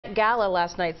Met Gala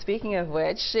last night, speaking of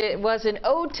which, it was an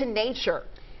ode to nature.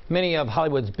 Many of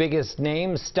Hollywood's biggest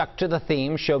names stuck to the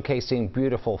theme, showcasing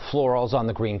beautiful florals on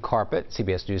the green carpet.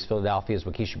 CBS News Philadelphia's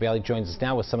Waukesha Bailey joins us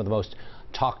now with some of the most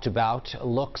talked about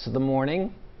looks of the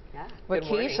morning. Yeah,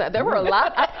 Waukesha, there were a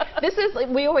lot.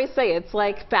 We always say it's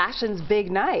like fashion's big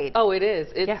night. Oh, it is.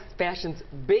 It's fashion's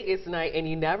biggest night, and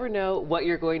you never know what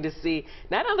you're going to see,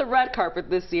 not on the red carpet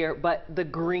this year, but the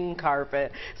green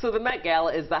carpet. So the Met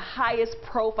Gala is the highest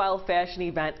profile fashion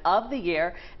event of the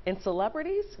year, and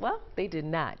celebrities, well, they did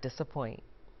not disappoint.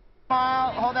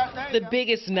 The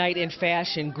biggest night in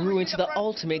fashion grew into the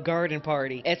ultimate garden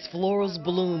party as florals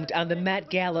bloomed on the Met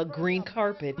Gala green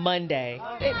carpet Monday.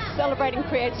 It's celebrating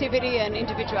creativity and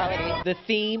individuality. The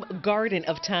theme, Garden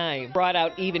of Time, brought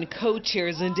out even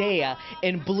co-chair Zendaya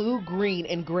in blue, green,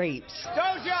 and grapes.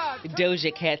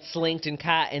 Doja Cat slinked in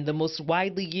cotton, the most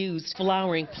widely used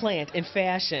flowering plant in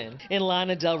fashion. And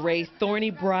Lana Del Rey,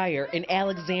 thorny briar, and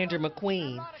Alexander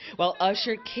McQueen, while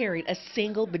Usher carried a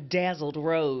single bedazzled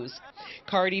rose.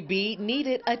 Cardi B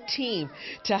needed a team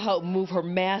to help move her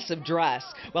massive dress,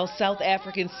 while South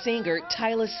African singer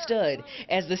Tyler stood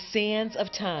as the sands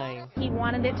of time. He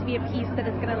wanted it to be a piece that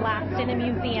is going to last in a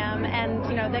museum and,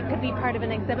 that could be part of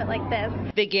an exhibit like this.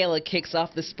 The gala kicks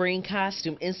off the Spring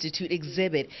Costume Institute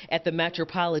exhibit at the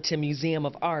Metropolitan Museum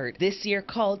of Art, this year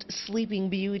called Sleeping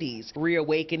Beauties,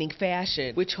 Reawakening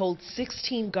Fashion, which holds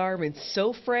 16 garments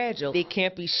so fragile they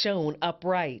can't be shown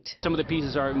upright. Some of the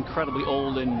pieces are incredibly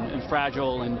old and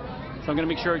fragile, and so I'm going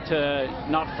to make sure to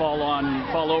not fall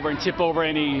over and tip over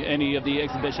any of the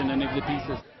exhibition, any of the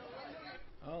pieces.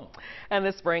 And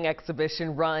the spring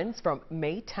exhibition runs from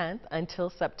May 10th until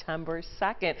September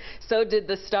 2nd. So did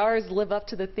the stars live up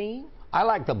to the theme? I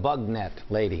like the bug net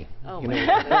lady. Oh,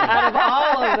 out of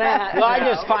all of that. Well, I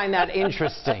just find that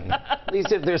interesting. At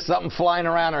least if there's something flying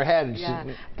around her head. Yeah.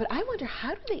 But I wonder,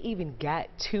 how do they even get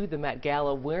to the Met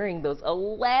Gala wearing those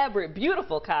elaborate,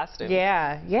 beautiful costumes?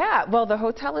 Yeah. Well, the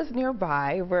hotel is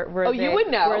nearby where you would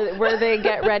know. Where they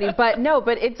get ready. But no,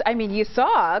 it's, you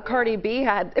saw Cardi B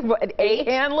had, what, eight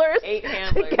handlers? 8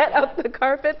 handlers. To get up the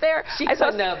carpet there. She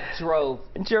couldn't have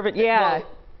driven. Yeah.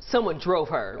 Well, someone drove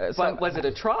her, but was it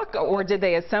a truck? Or did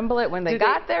they assemble it when they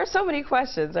got there? So many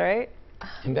questions, all right?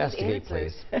 Investigate,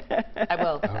 please. I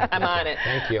will. Right. I'm on it.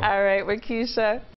 Thank you. All right, Waukesha.